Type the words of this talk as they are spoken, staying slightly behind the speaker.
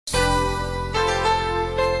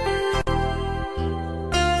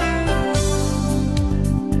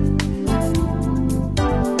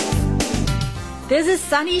There's a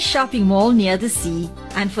sunny shopping mall near the sea,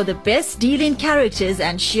 and for the best deal in characters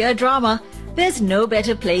and sheer drama, there's no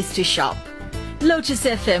better place to shop. Lotus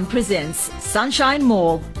FM presents Sunshine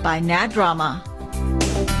Mall by Nad Drama.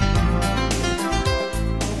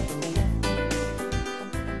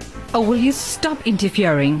 Oh, will you stop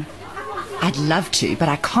interfering? I'd love to, but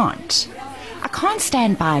I can't. I can't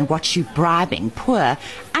stand by and watch you bribing poor,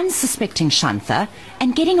 unsuspecting Shantha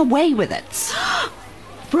and getting away with it.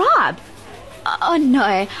 Bribe? Oh, no,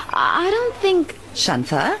 I don't think...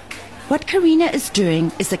 Shantha, what Karina is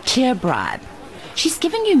doing is a clear bribe. She's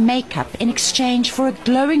giving you makeup in exchange for a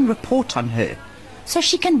glowing report on her, so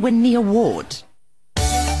she can win the award.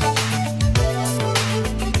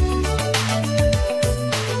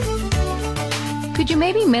 Could you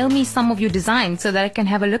maybe mail me some of your designs so that I can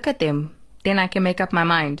have a look at them? Then I can make up my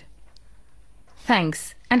mind.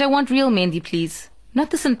 Thanks. And I want real mehndi, please.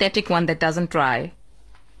 Not the synthetic one that doesn't dry.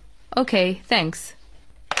 Okay, thanks.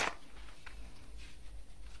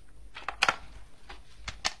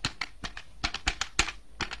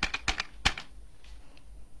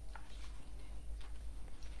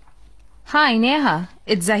 Hi, Neha.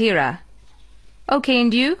 It's Zaheera. Okay,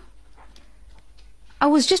 and you? I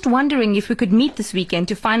was just wondering if we could meet this weekend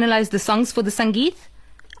to finalize the songs for the Sangeet.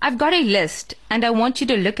 I've got a list, and I want you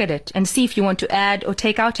to look at it and see if you want to add or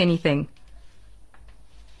take out anything.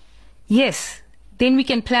 Yes, then we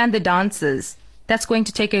can plan the dances. That's going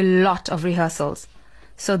to take a lot of rehearsals.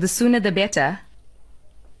 So the sooner the better.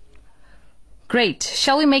 Great.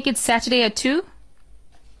 Shall we make it Saturday at 2?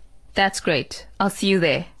 That's great. I'll see you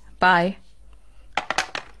there. Bye.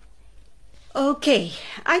 Okay,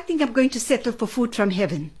 I think I'm going to settle for food from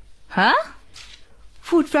heaven. Huh?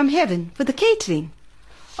 Food from heaven for the catering.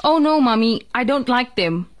 Oh no, Mummy, I don't like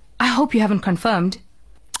them. I hope you haven't confirmed.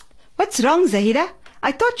 What's wrong, Zaheera?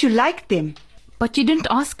 I thought you liked them. But you didn't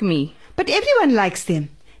ask me. But everyone likes them.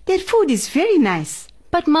 Their food is very nice.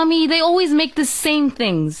 But Mummy, they always make the same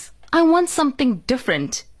things. I want something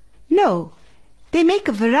different. No, they make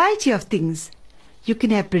a variety of things. You can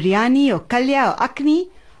have biryani or kalya or akhni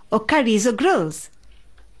or curries or grills.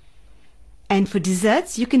 And for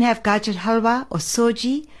desserts, you can have gajar halwa or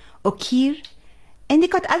soji or kheer. And they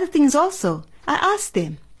got other things also. I asked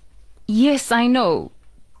them. Yes, I know.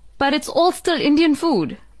 But it's all still Indian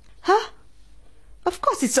food. Huh? Of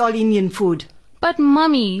course it's all Indian food. But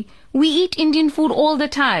Mummy, we eat Indian food all the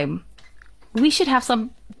time. We should have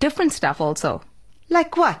some different stuff also.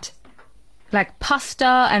 Like what? Like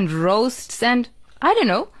pasta and roasts and, I don't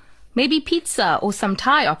know, maybe pizza or some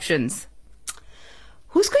Thai options.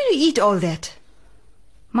 Who's going to eat all that?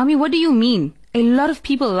 Mummy, what do you mean? A lot of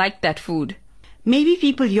people like that food. Maybe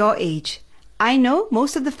people your age. I know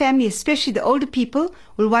most of the family, especially the older people,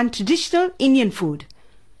 will want traditional Indian food.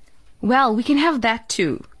 Well, we can have that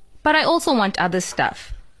too. But I also want other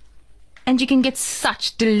stuff. And you can get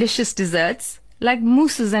such delicious desserts, like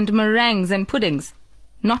mousses and meringues and puddings.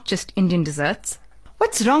 Not just Indian desserts.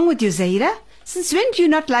 What's wrong with you, Zaheera? Since when do you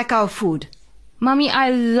not like our food? Mummy, I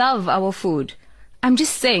love our food. I'm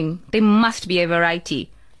just saying there must be a variety.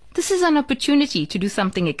 This is an opportunity to do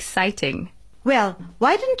something exciting. Well,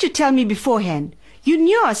 why didn't you tell me beforehand? You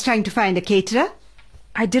knew I was trying to find a caterer.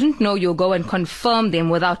 I didn't know you'll go and confirm them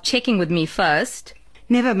without checking with me first.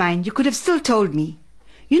 Never mind, you could have still told me.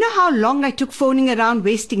 You know how long I took phoning around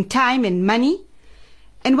wasting time and money?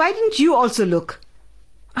 And why didn't you also look?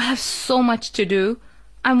 I have so much to do.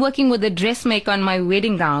 I'm working with a dressmaker on my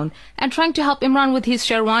wedding gown and trying to help Imraan with his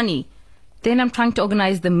sherwani. Then I'm trying to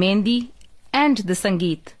organize the mehndi and the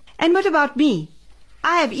Sangeet. And what about me?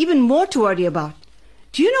 I have even more to worry about.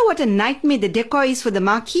 Do you know what a nightmare the decor is for the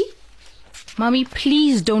marquee? Mommy,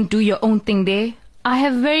 please don't do your own thing there. I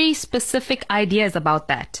have very specific ideas about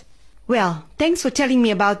that. Well, thanks for telling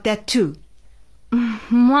me about that too.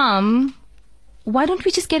 Mom, why don't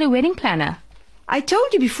we just get a wedding planner? I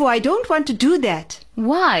told you before I don't want to do that.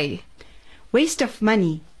 Why? Waste of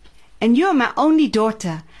money. And you're my only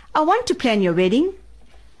daughter. I want to plan your wedding.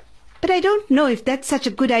 But I don't know if that's such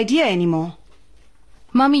a good idea anymore.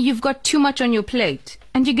 Mommy, you've got too much on your plate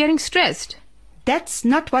and you're getting stressed. That's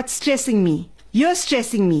not what's stressing me. You're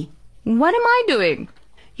stressing me. What am I doing?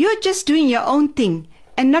 You're just doing your own thing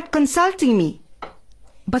and not consulting me.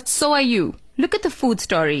 But so are you. Look at the food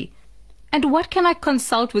story. And what can I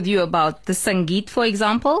consult with you about? The Sangeet, for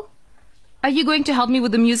example? Are you going to help me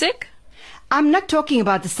with the music? I'm not talking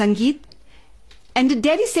about the Sangeet. And did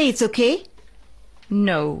Daddy say it's okay?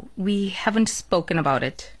 No, we haven't spoken about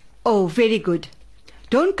it. Oh, very good.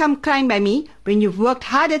 Don't come crying by me when you've worked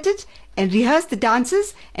hard at it and rehearsed the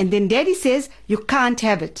dances and then Daddy says you can't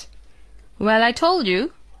have it. Well, I told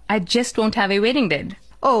you. I just won't have a wedding then.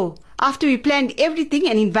 Oh, After we planned everything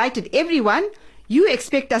and invited everyone, you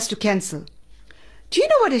expect us to cancel. Do you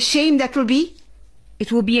know what a shame that will be?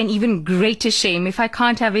 It will be an even greater shame if I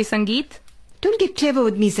can't have a Sangeet. Don't get clever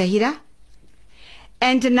with me, Zaheera.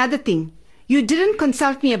 And another thing, you didn't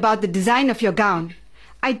consult me about the design of your gown.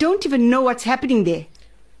 I don't even know what's happening there.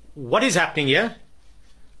 What is happening here?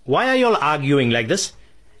 Why are you all arguing like this?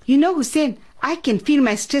 You know, Hoosen, I can feel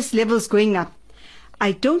my stress levels going up.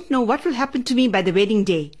 I don't know what will happen to me by the wedding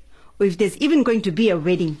day, or if there's even going to be a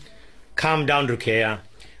wedding. Calm down, Rookaya.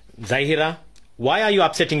 Zaheera, why are you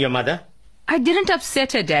upsetting your mother? I didn't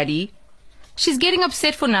upset her, Daddy. She's getting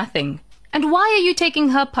upset for nothing. And why are you taking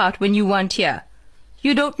her part when you weren't here?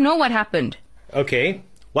 You don't know what happened. Okay,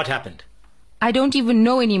 what happened? I don't even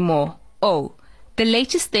know anymore. Oh, the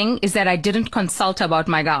latest thing is that I didn't consult about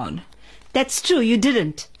my gown. That's true, you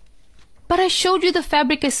didn't. But I showed you the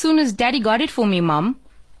fabric as soon as Daddy got it for me, Mum.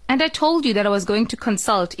 And I told you that I was going to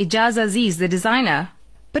consult Ijaz Aziz, the designer.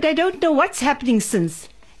 But I don't know what's happening since.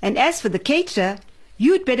 And as for the caterer,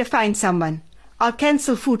 you'd better find someone. I'll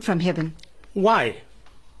cancel food from heaven. Why?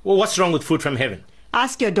 Well, what's wrong with food from heaven?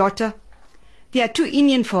 Ask your daughter. They are too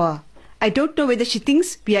Indian for her. I don't know whether she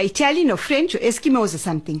thinks we are Italian or French or Eskimos or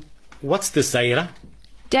something. What's this, Zaheera?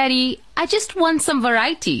 Daddy, I just want some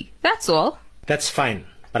variety. That's all. That's fine.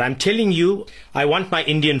 But I'm telling you, I want my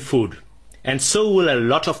Indian food. And so will a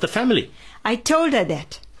lot of the family. I told her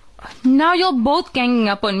that. Now you're both ganging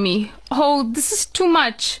up on me. Oh, this is too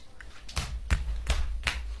much.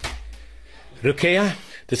 Rookaya,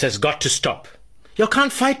 this has got to stop. You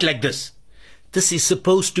can't fight like this. This is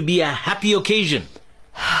supposed to be a happy occasion.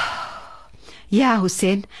 Yeah,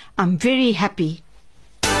 Hoosen, I'm very happy.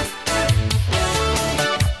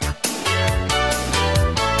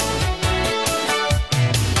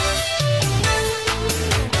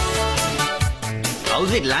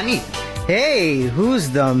 How's it, Lani? Hey, who's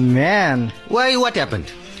the man? Why, what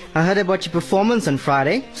happened? I heard about your performance on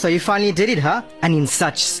Friday, so you finally did it, huh? And in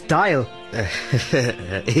such style.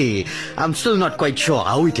 Hey, I'm still not quite sure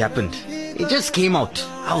how it happened. It just came out.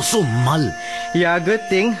 I was so mull. Yeah, good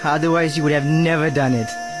thing. Otherwise, you would have never done it.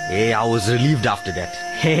 Hey, I was relieved after that.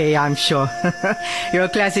 Hey, I'm sure. You're a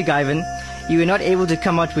classic, Ivan. You were not able to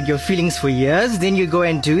come out with your feelings for years, then you go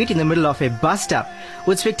and do it in the middle of a bus stop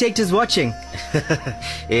with spectators watching.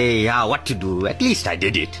 Hey, yeah, what to do? At least I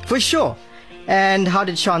did it. For sure. And how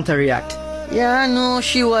did Shantha react? Yeah, no,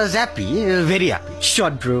 she was happy. Very happy.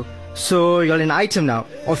 Short, bro. So you're an item now,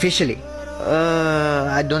 officially.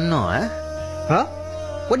 I don't know, eh? Huh?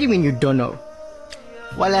 What do you mean you don't know?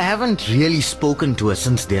 Well, I haven't really spoken to her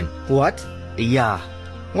since then. What? Yeah.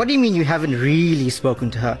 What do you mean you haven't really spoken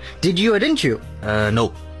to her? Did you or didn't you?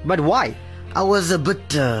 No. But why? I was a bit,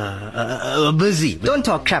 busy. Don't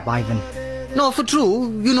talk crap, Ivan. No, for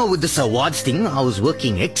true. You know, with this awards thing, I was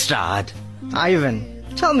working extra hard. Ivan,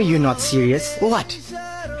 tell me you're not serious. What?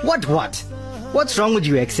 What? What's wrong with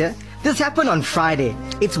you, Exe? This happened on Friday.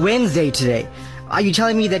 It's Wednesday today. Are you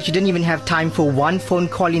telling me that you didn't even have time for one phone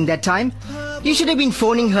call in that time? You should have been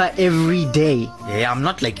phoning her every day. Hey, I'm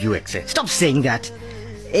not like you, Exe. Stop saying that.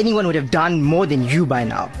 Anyone would have done more than you by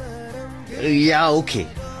now. Yeah, okay.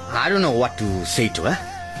 I don't know what to say to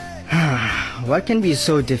her. What can be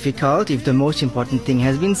so difficult if the most important thing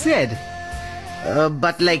has been said?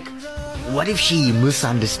 But like, what if she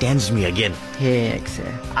misunderstands me again? Hey, Exe,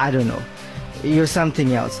 I don't know. You're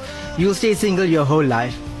something else. You'll stay single your whole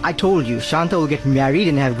life. I told you, Shantha will get married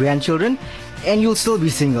and have grandchildren, and you'll still be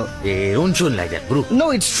single. Hey, don't show like that, bro.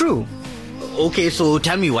 No, it's true. Okay, so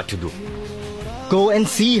tell me what to do. Go and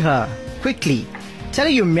see her, quickly. Tell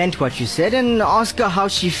her you meant what you said and ask her how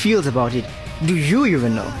she feels about it. Do you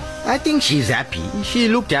even know? I think she's happy. She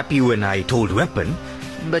looked happy when I told Weapon.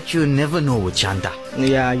 But you never know with Shantha.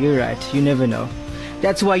 Yeah, you're right. You never know.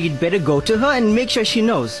 That's why you'd better go to her and make sure she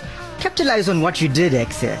knows. Capitalize on what you did,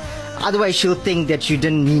 Exe. Otherwise she'll think that you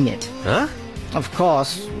didn't mean it. Huh? Of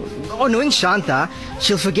course. Or knowing Shantha,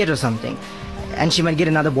 she'll forget or something. And she might get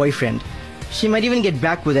another boyfriend. She might even get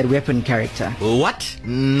back with that Weapon character. What?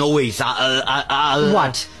 No ways. I'll...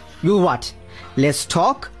 What? You what? Less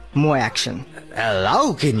talk, more action.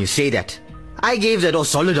 How can you say that? I gave that all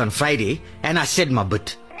solid on Friday, and I said my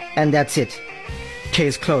bit. And that's it.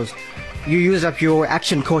 Case closed. You use up your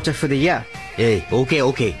action quota for the year. Hey,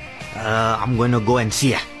 okay. I'm gonna go and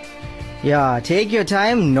see her. Yeah, take your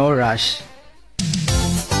time, no rush.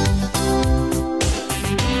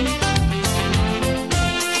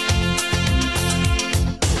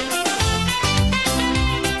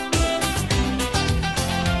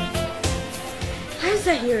 Hi,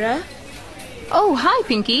 Zaheera. Oh, hi,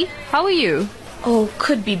 Pinky. How are you? Oh,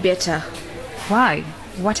 could be better. Why?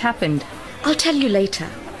 What happened? I'll tell you later.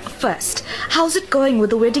 First, how's it going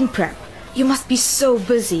with the wedding prep? You must be so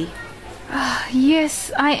busy.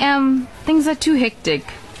 Yes, I am. Things are too hectic.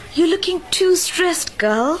 You're looking too stressed,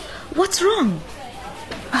 girl. What's wrong?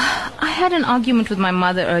 I had an argument with my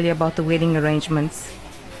mother earlier about the wedding arrangements.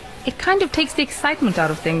 It kind of takes the excitement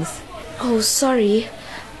out of things. Oh, sorry.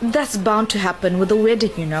 That's bound to happen with a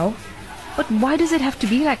wedding, you know. But why does it have to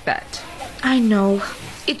be like that? I know.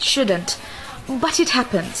 It shouldn't. But it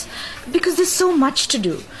happens. Because there's so much to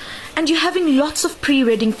do. And you're having lots of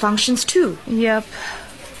pre-wedding functions too. Yep.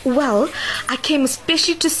 Well, I came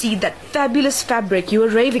especially to see that fabulous fabric you were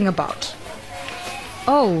raving about.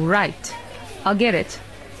 Oh, right. I'll get it.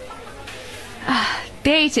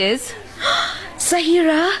 There it is.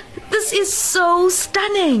 Zaheera, this is so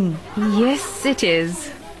stunning. Yes, it is.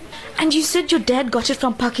 And you said your dad got it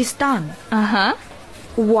from Pakistan. Uh-huh.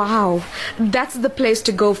 Wow, that's the place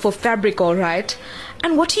to go for fabric, all right.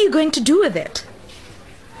 And what are you going to do with it?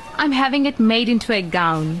 I'm having it made into a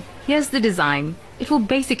gown. Here's the design. It will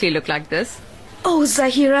basically look like this. Oh,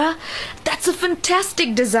 Zaheera, that's a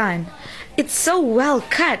fantastic design. It's so well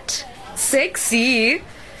cut. Sexy.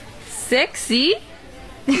 Sexy?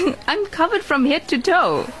 I'm covered from head to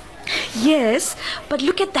toe. Yes, but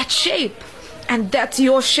look at that shape. And that's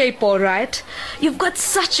your shape, all right. You've got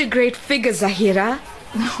such a great figure, Zaheera.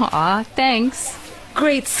 Aw, thanks.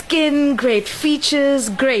 Great skin, great features,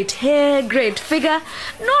 great hair, great figure.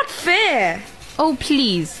 Not fair. Oh,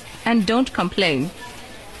 please. And don't complain.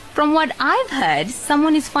 From what I've heard,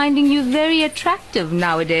 someone is finding you very attractive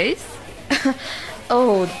nowadays.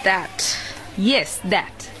 Oh, that. Yes,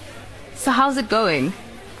 that. So how's it going?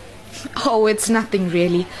 Oh, it's nothing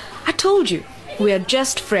really. I told you, we are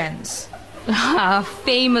just friends.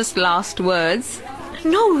 Famous last words.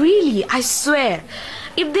 No, really, I swear.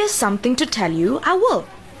 If there's something to tell you, I will.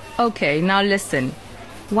 Okay, now listen.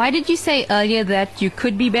 Why did you say earlier that you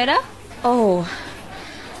could be better? Oh,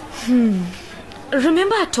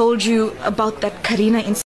 Remember I told you about that Karina incident?